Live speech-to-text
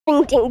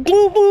Ding ding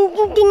ding ding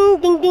ding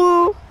ding ding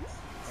ding.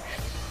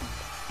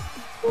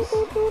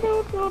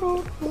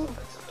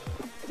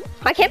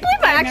 I can't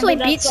believe I actually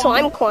beat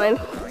Slime Climb.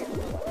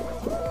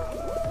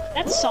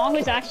 That song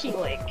was actually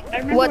like, I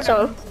remember What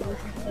song?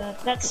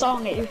 That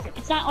song,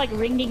 it's not like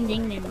ring ding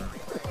ding ding.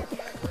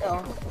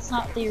 No, it's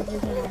not the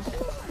original.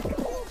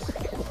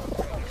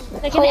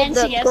 It's like an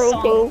NCS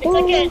song. It's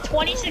like a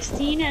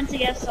 2016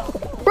 NCS song.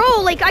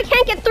 Bro, like I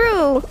can't get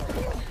through.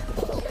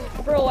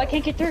 Bro, I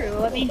can't get through.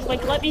 Let me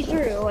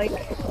through. Like,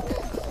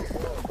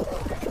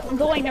 I'm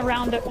going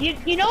around the.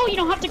 You know you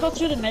don't have to go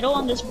through the middle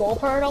on this wall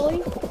part,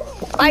 Ollie.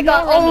 I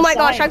got. Oh my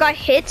gosh, I got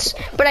hits,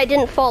 but I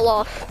didn't fall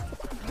off.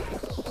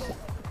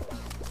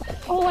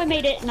 Oh, I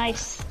made it.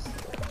 Nice.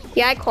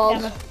 Yeah, I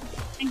qualled. Yeah, I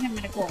think I'm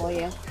gonna qual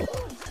you.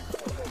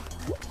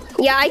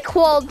 Yeah, I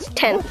qualled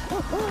 10th.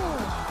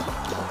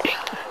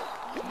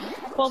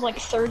 I qualled like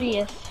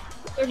 30th,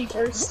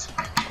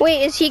 31st.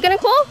 Wait, is he gonna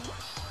qual?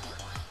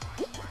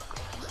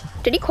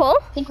 Did he qual?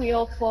 I think we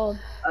all qualled.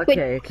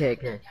 Okay.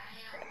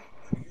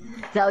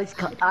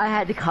 I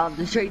had to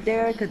concentrate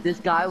there because this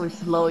guy was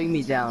slowing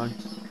me down.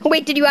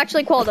 Wait, did you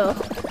actually qual though?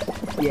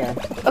 Yeah.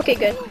 Okay,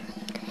 good.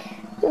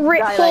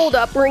 Hold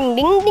up, ring,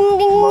 ding, ding,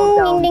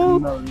 ding,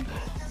 ding, ding.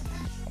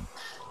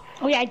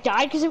 Oh yeah, I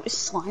died because it was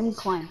Slime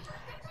Climb.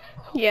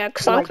 Yeah,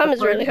 Slime Climb is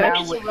really hard.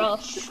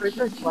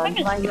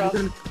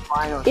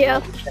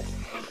 Yeah.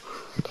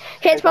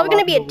 Hey, it's probably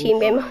gonna be a team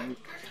game.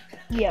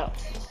 Yeah.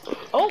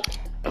 Oh,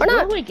 or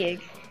not. Really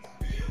gig.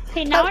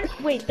 Hey, now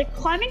wait, the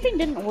climbing thing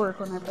didn't work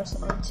when I pressed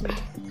R2.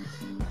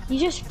 You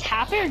just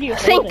tap it or do you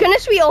hold Thank it?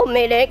 goodness we all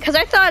made it, because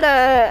I thought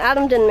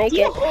Adam didn't make it.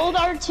 Do you it. hold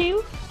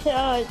R2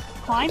 to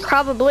climb?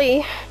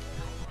 Probably.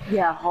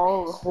 Yeah,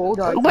 hold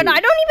R2. But I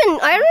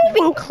don't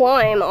even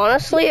climb,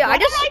 honestly. Why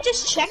don't I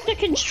just check the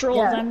controls?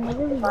 Yeah, I'm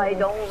literally if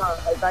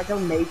I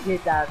don't make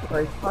it that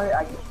first part,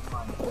 I just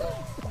climb.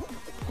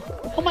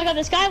 Oh my god,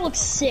 this guy looks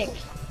sick.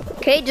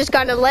 Okay, just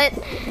gotta let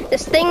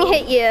this thing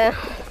hit you.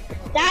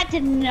 That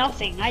did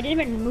nothing. I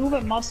didn't even move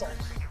a muscle.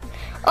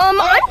 I'm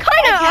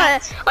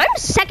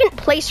second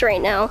place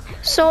right now,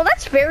 so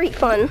that's very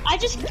fun. I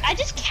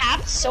just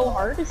capped so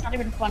hard, it's not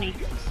even funny.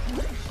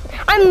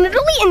 I'm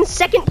literally in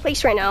second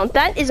place right now.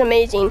 That is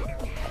amazing.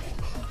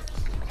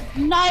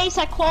 Nice,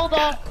 I qualled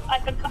up.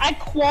 I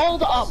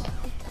qualled up.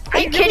 Are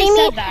you kidding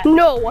me?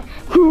 No,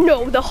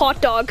 the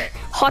hot dog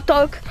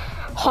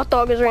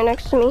is right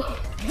next to me.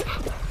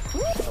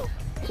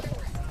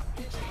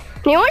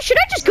 You know what? Should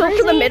I just go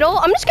for the middle?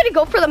 I'm just gonna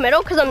go for the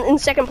middle because I'm in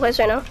second place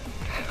right now.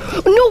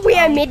 No way,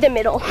 I made the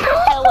middle. The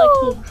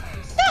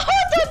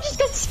hot dog just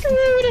got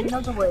screwed.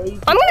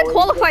 I'm gonna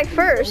qualify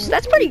first.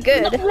 That's pretty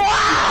good.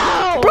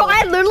 Wow! Bro,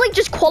 I literally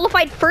just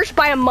qualified first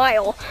by a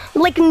mile.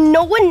 Like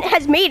no one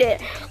has made it.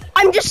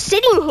 I'm just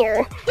sitting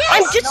here.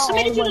 Yes! I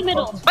made it through the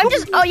middle.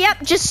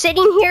 Just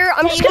sitting here.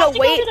 I'm just gonna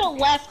wait. Go to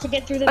the left to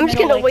get through the I'm middle.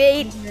 just gonna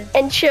wait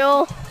and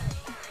chill.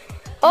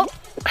 Oh,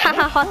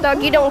 haha, hot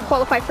dog, you don't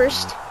qualify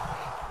first.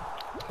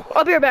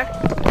 I'll be right back.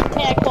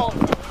 Yeah, I qualled.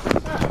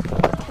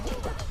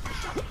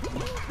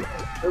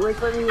 Wait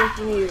for me,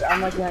 I'm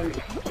not done.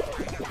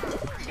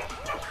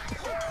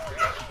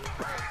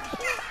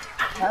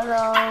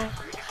 Hello.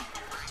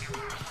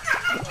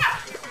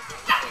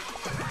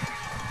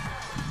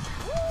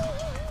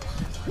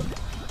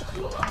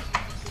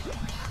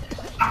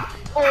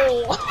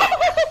 Oh!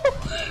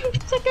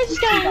 It's like I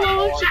just got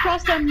launched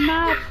across the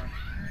map.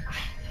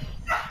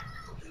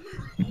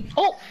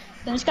 Oh!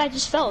 Then this guy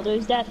just fell to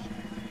his death.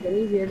 Can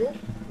you hear this?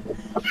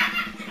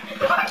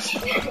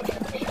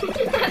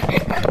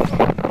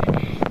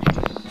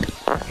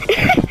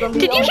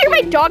 Did you hear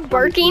my dog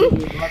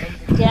barking?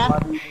 Yeah.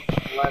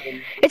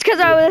 It's because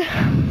I was...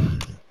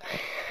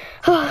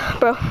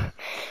 Bro.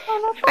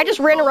 I just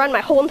ran around my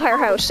whole entire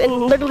house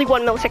in literally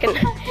 1 millisecond.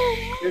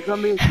 There's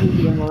gonna be a team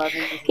game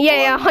 11.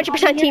 Yeah,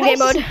 100% team game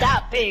mode.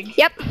 That big.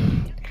 Yep.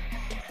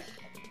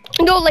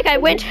 No, like I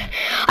went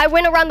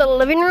around the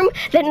living room,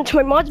 then into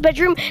my mom's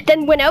bedroom,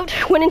 then went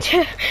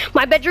into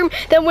my bedroom,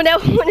 then went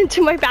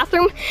into my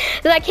bathroom,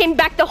 then I came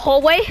back the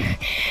hallway,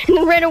 and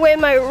then ran away in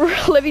my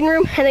living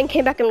room, and then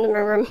came back into my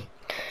room.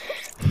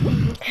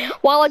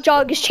 While a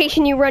dog is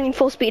chasing you running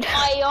full speed.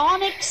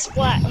 Ionic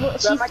splat.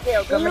 She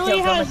literally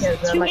has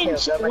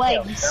 2-inch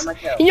legs.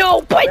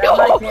 No, but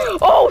no!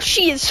 Oh,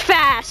 she is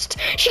fast.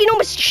 She can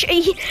almost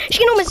She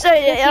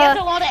has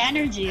a lot of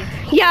energy.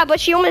 Yeah, but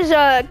she almost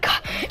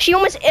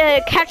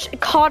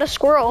caught a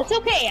squirrel. It's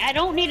okay. I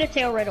don't need a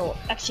tail riddle.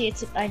 Actually,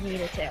 I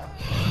need a tail.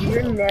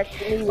 You're next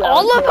to me.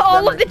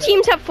 All of the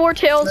teams have 4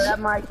 tails. Grab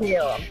my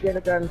tail. I'm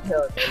gonna grab my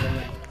tail.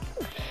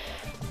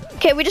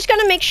 Okay, we just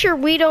gotta make sure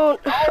we don't.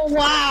 Oh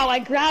wow! I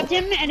grabbed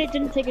him and it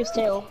didn't take his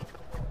tail.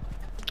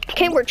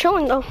 Okay, we're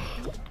chilling though.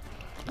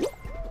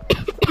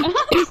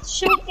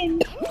 Choking.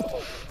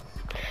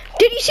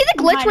 Did you see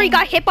the glitch where he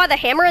got hit by the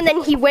hammer and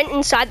then he went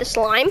inside the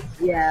slime?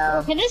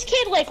 Yeah. Can this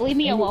kid like leave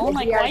me alone?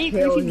 Like, why are you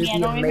griefing me? I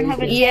don't even have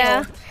a tail.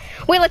 Yeah.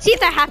 Wait, let's see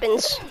if that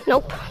happens.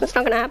 Nope, that's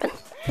not gonna happen.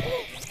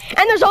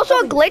 And there's also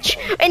a glitch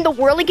in the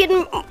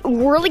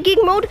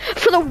whirligig mode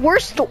for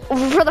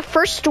the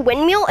first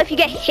windmill. If you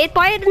get hit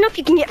by it enough,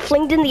 you can get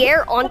flinged in the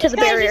air onto the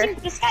barrier.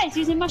 This guy's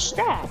using my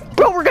strat.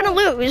 Bro, we're gonna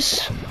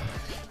lose.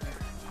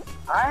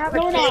 I have a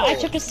No, tail. I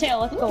took his tail.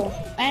 Let's go.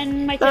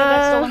 And my tail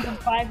got stolen from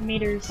 5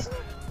 meters.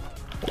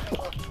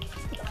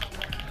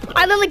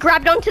 I literally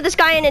grabbed onto this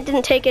guy and it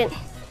didn't take it.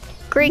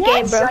 Great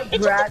game, bro. It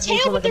took the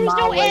tail, but there was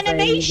no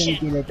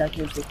animation.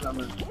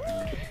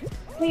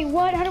 Wait,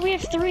 what? How do we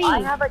have 3? I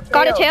have a tail.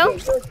 Got a tail?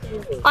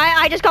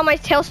 I just got my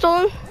tail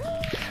stolen.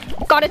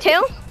 Got a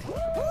tail?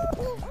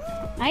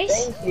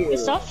 Nice. Thank you. Good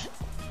stuff.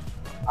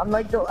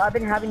 I've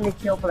been having this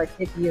tail for like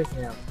 6 years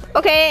now.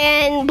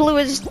 Okay, and blue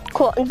is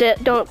cool.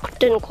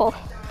 Didn't call.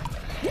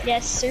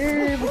 Yes,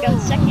 sir. We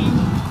got second.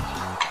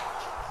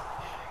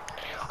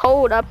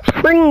 Hold up.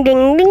 Ring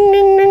ding ding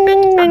ding ding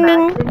ding ding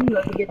ding. Imagine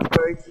whoever gets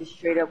first just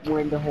straight up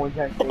win the whole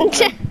entire thing.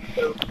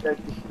 So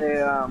that's just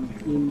their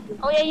team.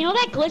 Oh yeah, you know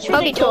that glitch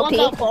where they go on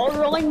the ball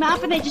rolling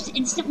map and they just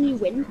instantly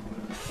win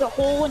the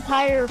whole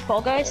entire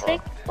Fall Guys thing?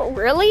 Oh,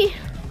 really?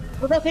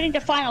 Without getting to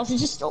finals, and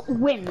just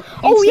win.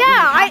 Oh Instantly.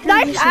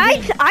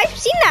 yeah, I've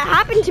seen that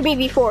happen to me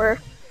before.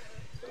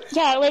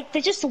 Yeah, like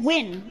they just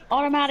win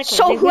automatically.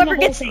 So They win whoever the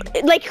whole gets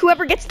thing.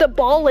 whoever gets the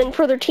ball in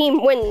for their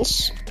team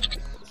wins,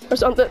 or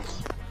something.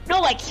 No,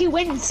 like he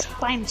wins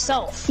by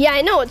himself. Yeah,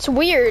 I know, it's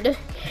weird.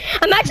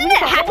 Imagine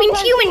that happening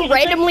to you and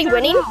randomly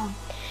winning.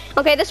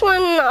 Okay, this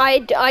one I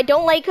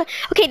don't like.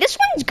 Okay, this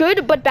one's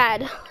good but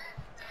bad.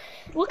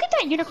 Look at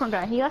that unicorn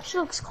guy. He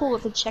actually looks cool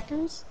with the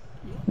checkers.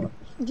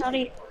 Not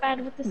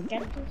bad with the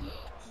sketches.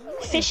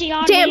 Fishy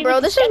on me. Damn, bro,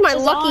 with the this is my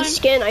sketches lucky on.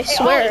 skin, I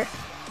swear.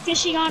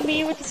 Fishy on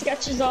me with the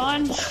sketches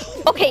on.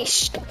 Okay,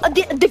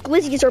 the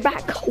glizzies are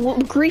back.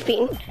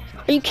 Griefing.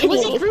 Are you kidding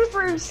me?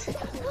 Groupers.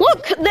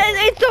 Look,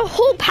 the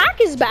whole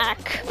pack is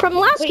back from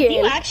last Wait, do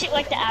game. you actually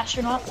like the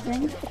astronaut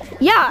thing?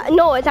 Yeah,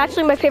 no, it's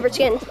actually my favorite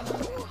skin.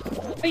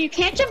 Oh, you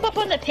can't jump up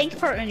on the pink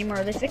part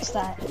anymore. They fixed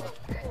that.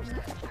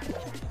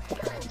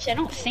 Actually, I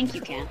don't think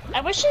you can.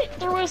 I wish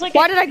there was like.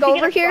 Why did I go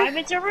over here?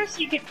 Private server so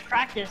you could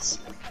practice.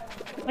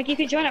 Like you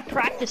could join a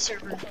practice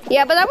server.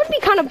 Yeah, but that would be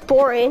kind of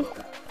boring.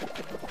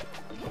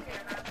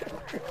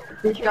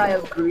 This guy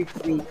agrees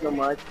with me so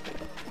much.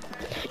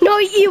 No,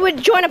 you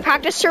would join a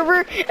practice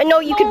server, and no,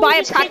 you could buy a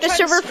this kid practice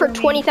tried to server for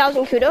screw me.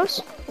 20,000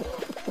 kudos.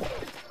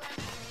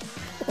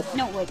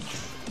 No, like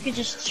you could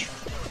just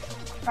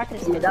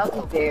practice. Yeah, that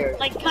would be fair.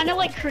 Like kind of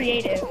like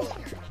creative.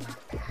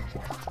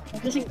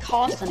 It doesn't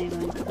cost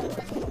anything.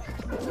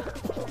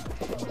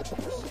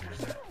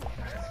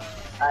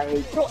 I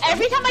hate Bro,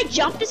 every time I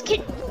jump, this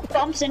kid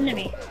bumps into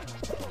me.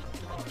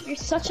 You're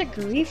such a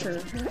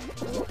griefer.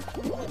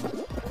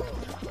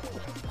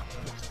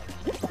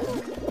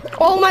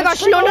 Oh my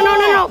gosh, no, no, no,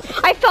 no, no.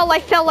 I fell.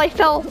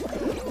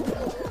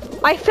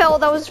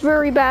 That was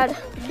very bad.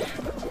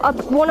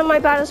 One of my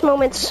baddest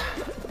moments.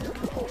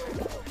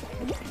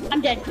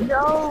 I'm dead.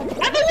 No,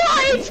 I'm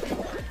alive!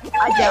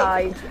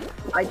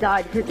 I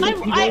died because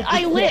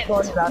I lived.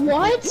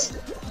 What?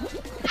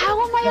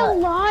 How am I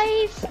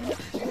alive?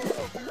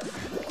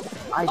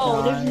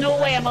 Oh, there's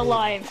no way I'm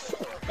alive.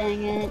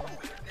 Dang it.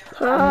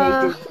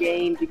 I hate this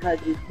game because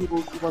these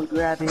people keep on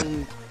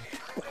grabbing.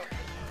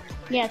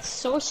 Yeah, it's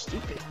so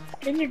stupid.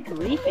 Then you're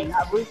griefing.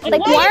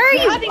 Like, why are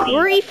you grabbing me?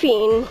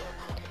 griefing?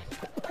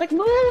 Like,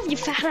 move, you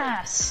fat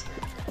ass.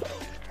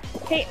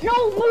 Hey, no,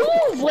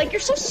 move! Like,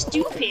 you're so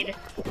stupid.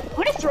 I'm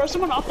gonna throw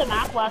someone off the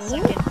map last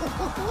second.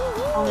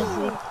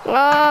 Honestly.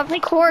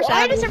 Of course,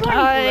 why Adam does everyone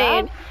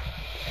died. grab?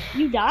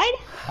 You died?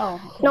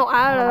 Oh. No,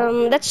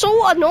 Adam. That's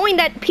so annoying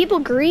that people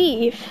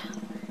grieve.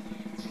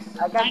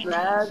 I got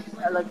grabbed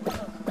at like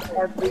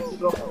every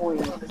single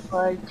point. It's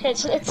like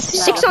It's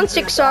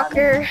 6-on-6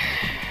 soccer.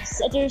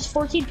 There's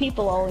 14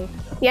 people, Ollie.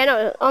 Yeah,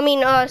 no, I mean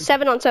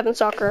 7-on-7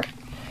 soccer.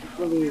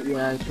 really,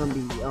 yeah, it's gonna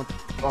be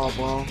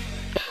ball.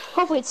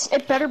 Hopefully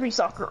it better be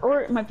soccer,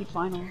 or it might be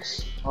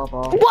finals. Ball.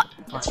 What?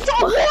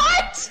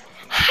 What?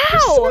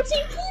 How?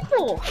 14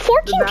 people!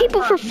 14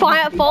 people for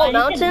Fall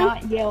Mountain?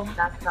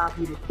 That's not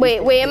who the Wait,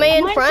 am I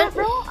in Mine's front? up,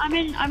 bro? I'm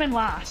in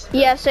last.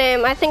 Yeah,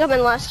 same. I think I'm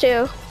in last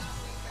too.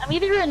 I'm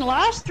either in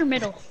last or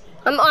middle.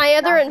 I'm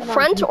either in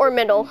front or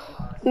middle.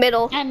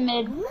 Middle. I'm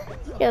mid.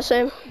 Yeah,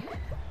 same.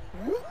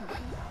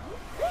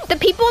 The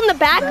people in the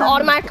back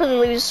automatically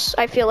lose,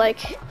 I feel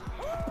like.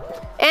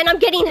 And I'm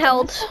getting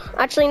held.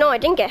 Actually, no, I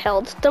didn't get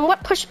held. Then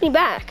what pushed me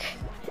back?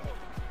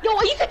 Yo,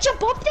 you could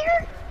jump up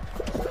there?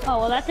 Oh,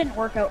 well, that didn't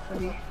work out for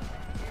me.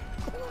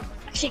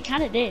 Actually, it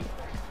kind of did.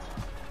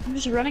 I'm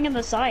just running on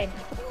the side.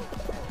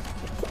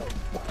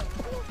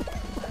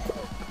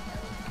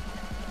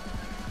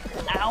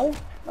 Ow.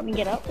 Let me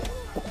get up.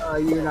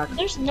 You're not.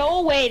 There's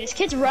no way. This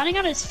kid's running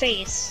on his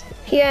face.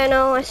 Yeah,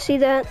 no, I see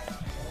that.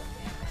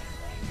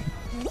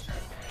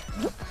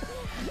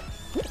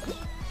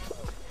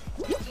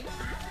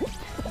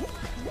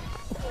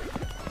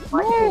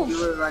 Why can't you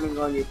were running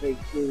on your face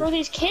too? Bro,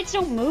 these kids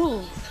don't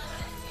move.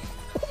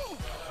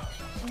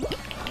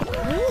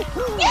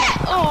 Yeah!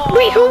 Oh.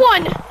 Wait, who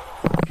won?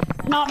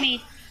 Not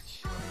me.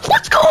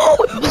 Let's go!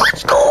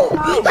 Let's go!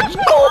 Let's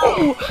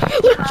go!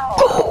 Let's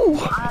go!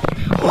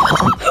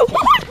 Oh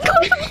my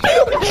god!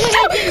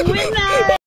 I didn't win that!